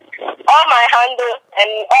all my handles and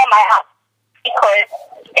all my apps because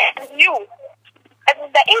it's you. It's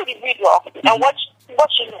the individual and what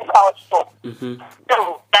you look out for. So,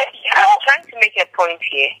 I'm trying to make a point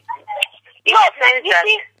here. In the sense that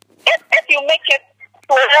if you make it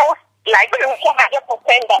so 100%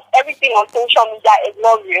 that everything on social media is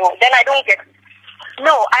not real, then I don't get it.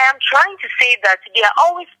 No, I am trying to say that they are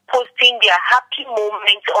always posting their happy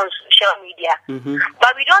moments on social media.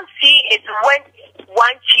 But we don't see it when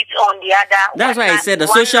one cheats on the other. That's why I said the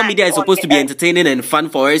social media is supposed to be entertaining and fun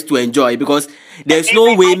for us to enjoy, because there's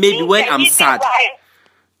no way maybe when I'm sad.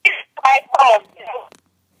 If some of them,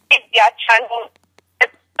 if their channel,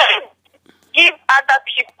 give other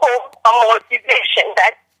people a motivation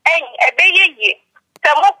that I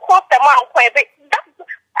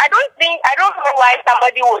don't know why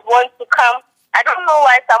somebody would want to come. I don't know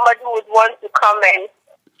why somebody would want to come and.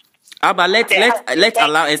 But let's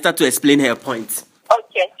allow Esther to explain her point.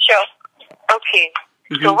 Okay, sure. Okay.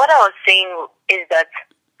 So what I was saying is that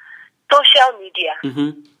social media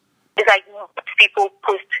is like people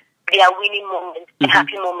post their winning moments,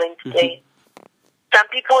 happy moments there. Some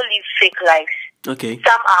people live fake lives. Okay.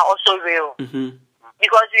 Some are also real.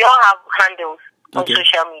 Because we all have handles on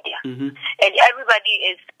social media. And everybody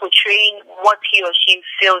is portraying what he or she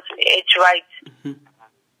feels is right.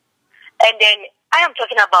 And then I am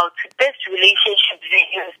talking about best relationship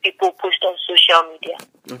videos people post on social media.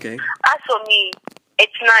 Okay. As for me,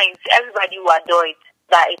 it's nice. Everybody will adore it,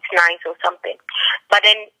 that it's nice or something. But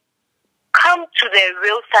then come to the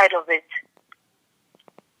real side of it.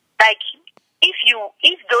 Like,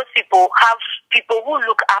 if those people have people who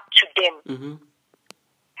look up to them,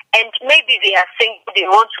 and maybe they are single, they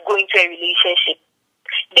want to go into a relationship,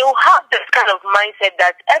 they will have this kind of mindset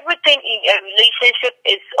that everything in a relationship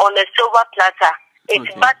is on a silver platter.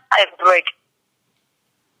 It's butter and bread.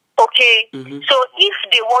 Okay? So if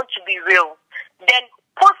they want to be real, then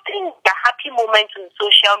posting the happy moments on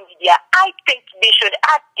social media, I think they should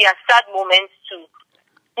add their sad moments too.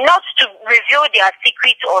 Not to reveal their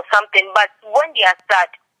secrets or something, but when they are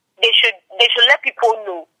sad, they should let people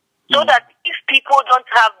know. So that if people don't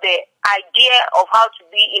have the idea of how to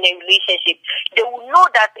be in a relationship, they will know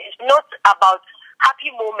that it's not about happy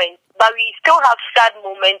moments, but we still have sad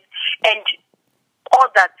moments and all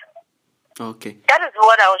that. Okay. That is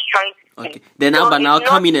what I was trying to say. Okay. Then So Abba, now it's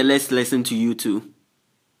come in and let's listen to you too.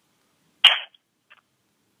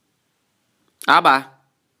 Abba.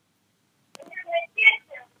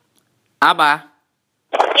 Abba.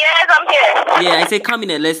 Yes, I'm here. Yeah, I say come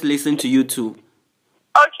in and let's listen to you too.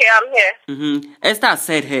 Okay, I'm here. Esther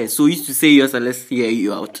said her, so you used to say yours and let's hear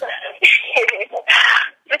you out.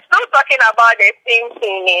 We're still talking about the same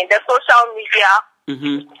thing, the social media.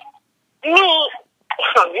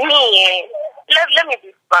 Let me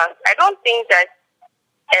be frank. I don't think that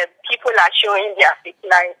people are showing their fake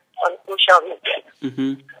life on social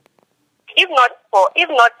media. If not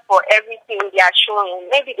for everything they are showing,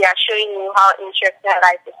 maybe they are showing you how interesting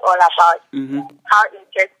life is all about, how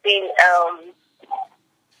interesting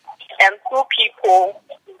two people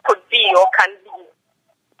could be or can be.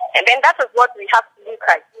 And then that is what we have to look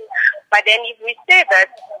at. But then if we say that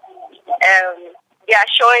they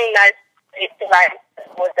are showing us life,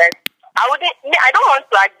 I don't want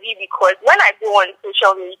to agree, because when I go on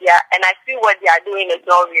social media and I see what they are doing is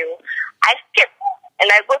not real, I skip and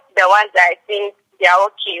I go to the ones that I think they are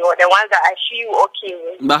okay, or the ones that I feel okay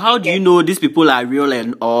with. But how do you know these people are real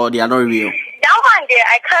or they are not real? That one there,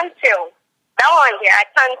 I can't tell.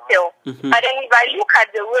 But then if I look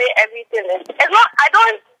at the way everything is, I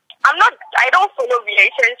don't follow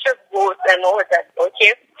relationship goals and all that,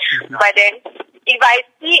 okay? But then if I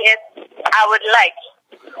see it, I would like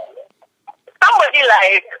somebody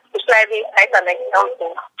like, let me cite an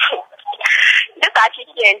example. This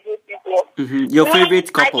actually and these people. Your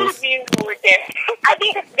favorite couples? I didn't even know them.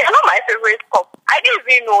 They're not my favorite couple. I didn't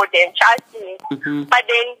even know them, trust me. But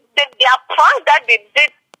then their prank that they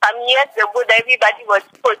did some years ago that everybody was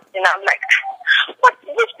posting, I'm like, what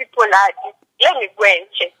these people are this? Let me go and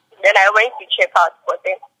check. Then I went to check out for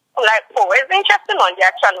them. I'm like, it's interesting on their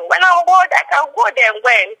channel. When I'm bored, I can go there and go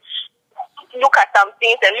and look at some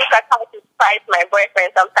things and look at how to fight my boyfriend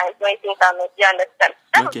sometimes when things are not, you understand?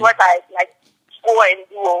 That's what I like go and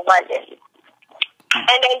do over there.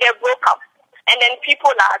 And then they broke up. And then people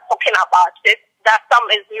are talking about it, that some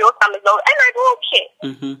is real, some is not. And I don't care.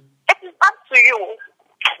 It is up to you.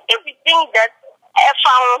 If you think that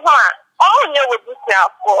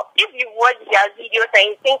if you watch their videos and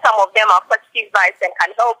you think some of them are positive vibes and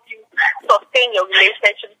can help you sustain your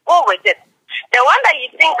relationship, go with it. The one that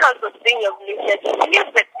you think can sustain your relationship,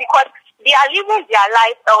 leave it, because they are living their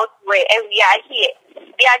life elsewhere and we are here.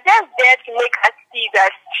 They are just there to make us see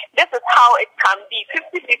that this is how it can be,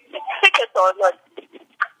 50-50, take it or not.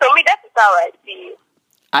 To me, that is how I see it.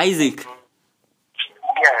 Isaac.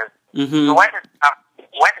 Yes. So when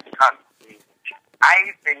it comes to,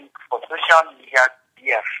 I think for social media to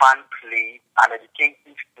be a fun place, an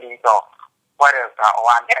educative place, or whatever,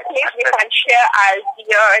 or an place we can share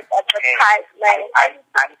ideas, advertisement.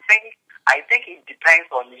 I think it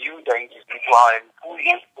depends on you, the individual, and who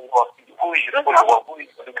you follow, who you look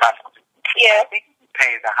at. Yeah. I think it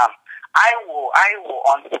depends. I will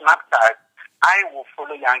on Snapchat, I will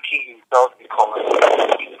follow Yankee himself, because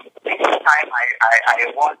anytime I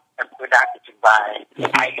want a product to buy,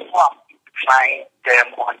 I know I'm find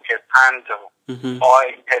them on his handle or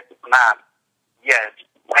in his snap. Yes.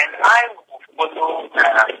 And I will follow,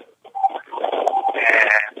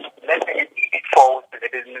 let's say it falls to the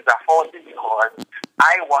business are falling because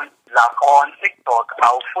I want, like on TikTok,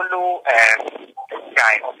 I'll follow this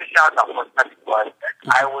guy, official support, because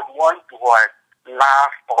I would want to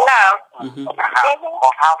laugh or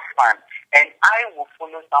have fun. And I will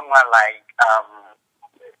follow someone like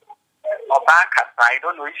Obakasa. I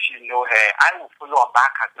don't know if you know her. I will follow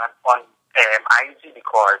Obakasa on IG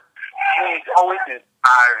because she is always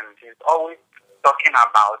inspiring. She's always talking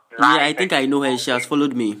about life. Yeah, I think I know her. She has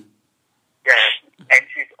followed me. Yes, and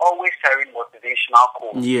she's always sharing motivational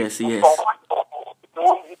quotes. Yes. So you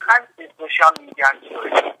can't see social media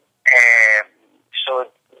so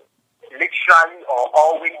literally or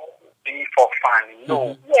always be for fun.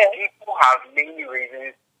 No, people have many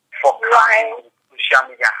reasons for crying on social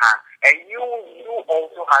media. And you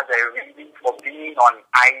also have a reason for being on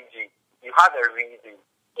IG. You have a reason.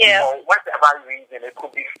 Yeah. For whatever reason. It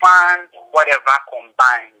could be fun, whatever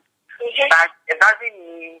combined. But it doesn't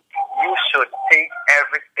mean you should take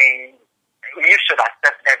everything, you should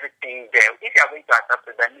accept everything there. If you are going to accept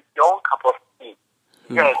it, then it's your own cup of tea.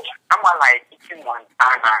 Yes, someone like Kiki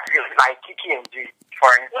Montana, like Kiki and G, for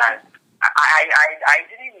instance, I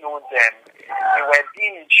didn't know them. They were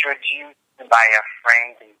being introduced by a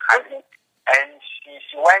friend in Canada, and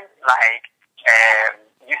she went like,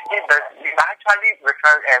 you see, we actually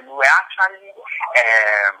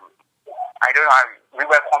I don't know, we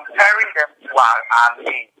were comparing them to our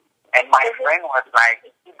mates, and my friend was like,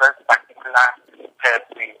 this particular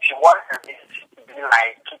person, she wants to be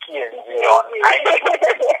like Kiki and G on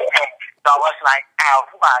So I was like,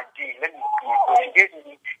 who are they? Let me see. So she gave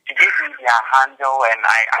me their handle, and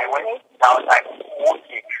I went down like,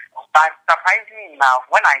 okay. But surprisingly enough,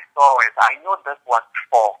 when I saw it, I know this was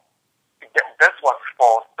for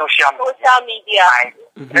social media.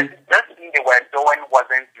 This thing they were doing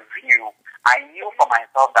wasn't real. I knew for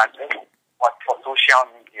myself that this was for social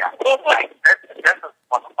media. Like this is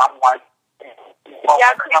for someone. They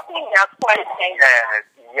are creating their content.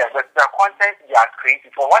 Yes, the content they are creating,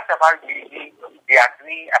 for whatever reason they are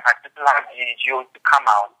doing a particular video to come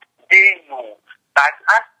out, they know that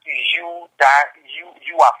as to you that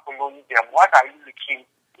you are following them, what are you looking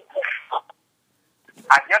for?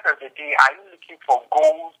 At the end of the day, are you looking for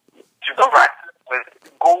goals to practice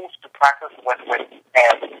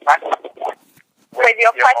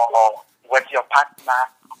with your partner,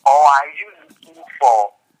 or are you looking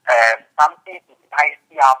for something to spice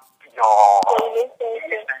up your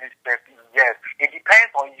relationship? Yes, it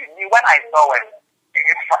depends on you. When I saw it,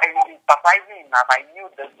 surprisingly enough, I knew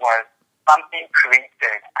this was something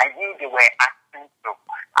created. I knew they were acting to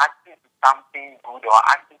something good or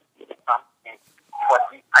acting to something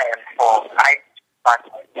for life, but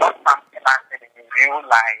not something happening in real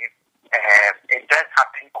life. It just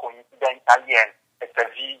happened coincidentally, and it's a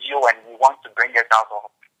video, and we want to bring it out of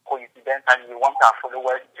coincidentally. We want our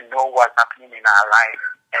followers to know what's happening in our life,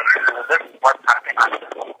 and so this is what's happening.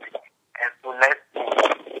 And so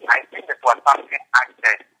I think it was something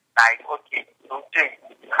acted, like, okay, so Jay,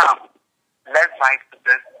 come, let's write to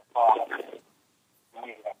this song.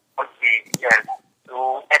 Okay, yes.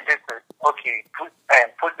 So edit it. Okay, put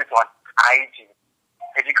it on IG.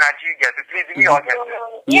 Adinkrahene, get it. Please, me all get it.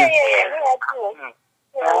 Yeah.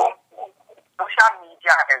 So social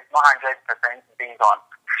media is 100% based on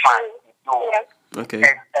fun. Okay.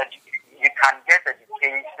 You can get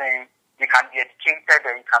education. You can be educated,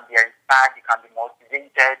 and you can be inspired. You can be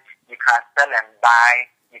motivated. You can sell and buy.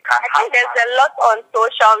 I think there's a lot on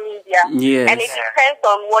social media. Yes. And it depends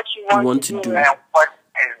on what you want to do. What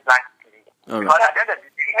exactly? All right. Because at the end of the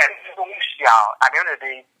day, it's social. At the end of the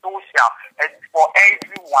day, it's social. It's for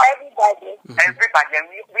everyone. Everybody. And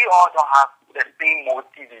we all don't have the same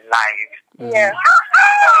motive in life. Yeah.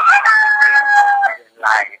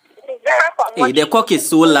 Hey, the cock is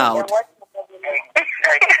so loud.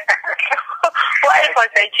 Why are you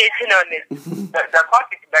concentrating on it? The cock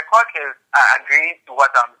is agreeing to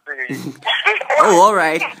what I'm saying. Oh, all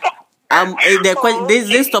right.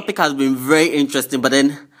 This topic has been very interesting, but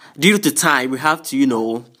then due to time, we have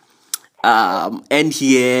to, end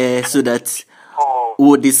here so that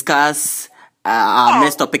we'll discuss our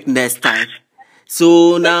next topic next time.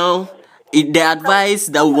 So now, the advice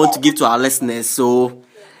that we want to give to our listeners. So,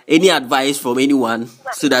 any advice from anyone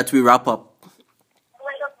so that we wrap up?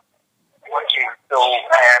 Okay, so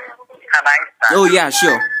can I start? Oh yeah,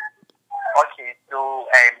 sure. Okay, so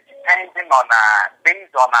depending on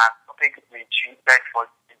based on our topics we treated for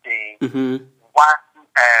today,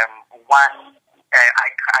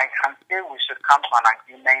 I can say we should come to an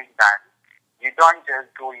agreement that You don't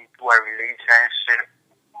just go into a relationship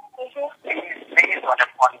based on a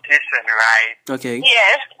condition, right? Okay.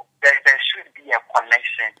 Yes. There should be a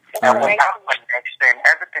connection. All And right. without connection,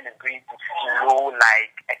 everything is going to flow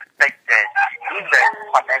like expected. If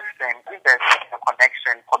there's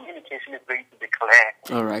connection, communication is going to be clear.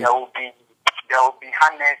 All right. There will be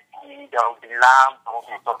honesty, there will be love, there will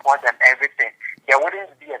be support and everything. There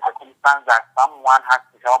wouldn't be a circumstance that someone has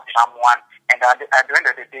to help someone, and at the end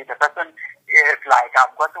of the day, the person is like,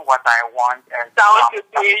 I've gotten what I want, and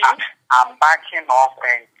I'm backing off,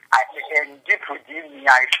 and if you give me,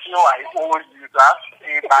 I feel I owe you, so I have to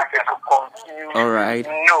pay back, and I'm confused. All right.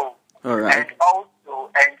 No. All right. And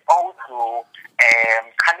also,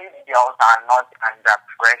 college girls are not under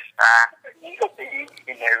pressure to be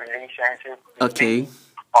in a relationship. Okay.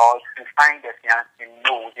 Or to find a fiancé.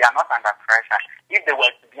 No, they are not under pressure. If they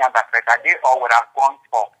were to be under pressure, they all would have gone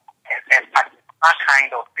for a particular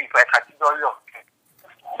kind of people, a category of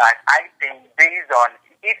people. But I think based on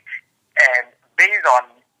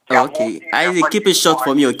Okay. Isaac, keep it short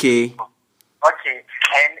for me, okay? Okay.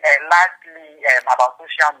 And lastly, about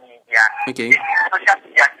social media. Okay. Social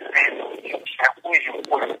media depends on who you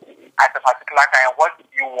follow at a particular time, what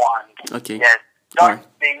you want. Okay. Yes. Don't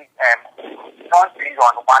think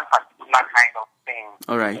on one particular kind of thing.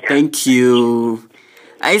 All right. Yes. Thank you.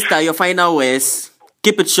 Aista, your final words.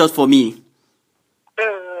 Keep it short for me.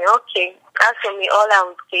 Okay. As for me, all I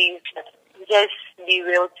would say is just be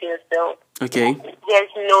real to yourself. Okay.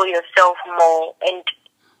 Just know yourself more. And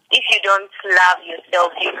if you don't love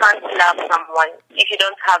yourself, you can't love someone. If you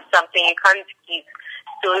don't have something, you can't give.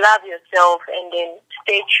 So love yourself and then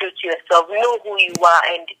stay true to yourself. Know who you are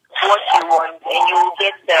and what you want, and you will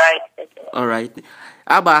get the right person. All right.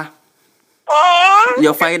 Abba,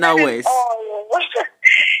 your final words.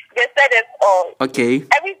 They said it all. Okay.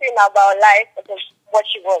 Everything about life is what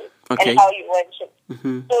you want and how you want it.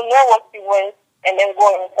 Mm-hmm. So know what you want and then go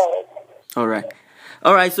on for it. All right.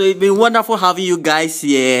 All right. So it's been wonderful having you guys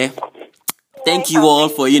here. Thank you all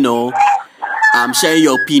for, sharing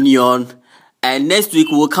your opinion. And next week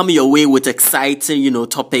we'll come your way with exciting,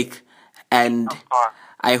 topic. And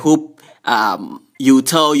I hope you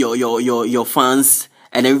tell your fans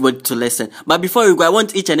and everybody to listen. But before we go, I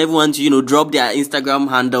want each and everyone to, drop their Instagram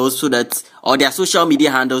handles or their social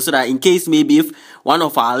media handles so that in case maybe if one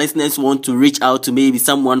of our listeners want to reach out to maybe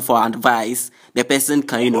someone for advice, the person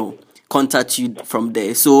can, contact you from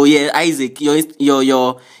there. So yeah, Isaac,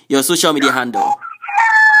 your social media handle. Okay,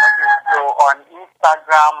 so on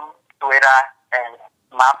Instagram, Twitter, and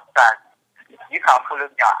Snapchat, you can follow me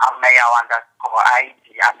on @Ameyaw_ID,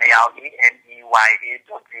 AMEYAW_ID.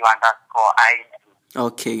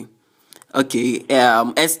 Okay.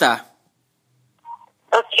 Esther.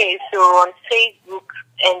 Okay, so on Facebook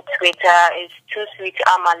and Twitter is Too Sweet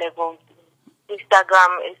Ama Level.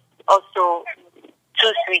 Instagram is also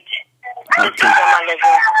Too Sweet. Too Sweet Ama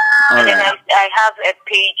Level. And then I have a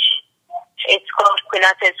page. It's called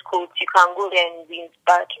Quinates School. You can go there and be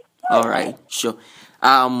inspired. All right, sure.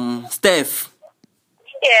 Steph.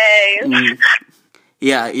 Yeah.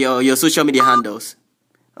 Yeah, your social media handles.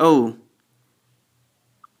 Oh.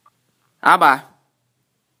 Abba.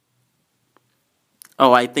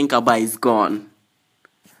 Oh, I think Abba is gone.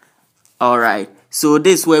 All right. So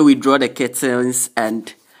this is where we draw the curtains,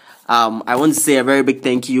 and I want to say a very big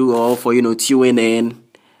thank you all for tuning in,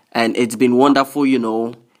 and it's been wonderful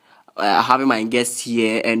having my guests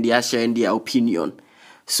here and they are sharing their opinion.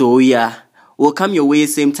 So yeah, we'll come your way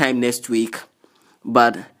same time next week,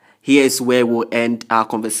 but here is where we'll end our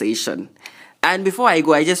conversation. And before I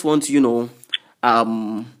go, I just want to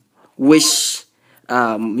wish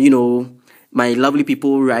my lovely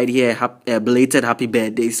people right here belated happy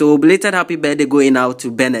birthday. So belated happy birthday going out to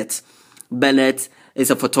Bennett. Bennett is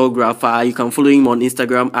a photographer. You can follow him on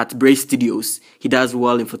Instagram at Brace Studios. He does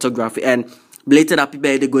well in photography. And belated happy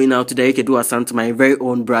birthday going out to Derek Edu Asante, my very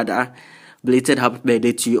own brother. Belated happy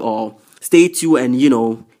birthday to you all. Stay tuned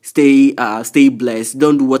and stay blessed.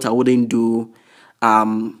 Don't do what I wouldn't do.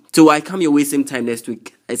 So I come your way same time next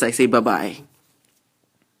week as I say bye bye.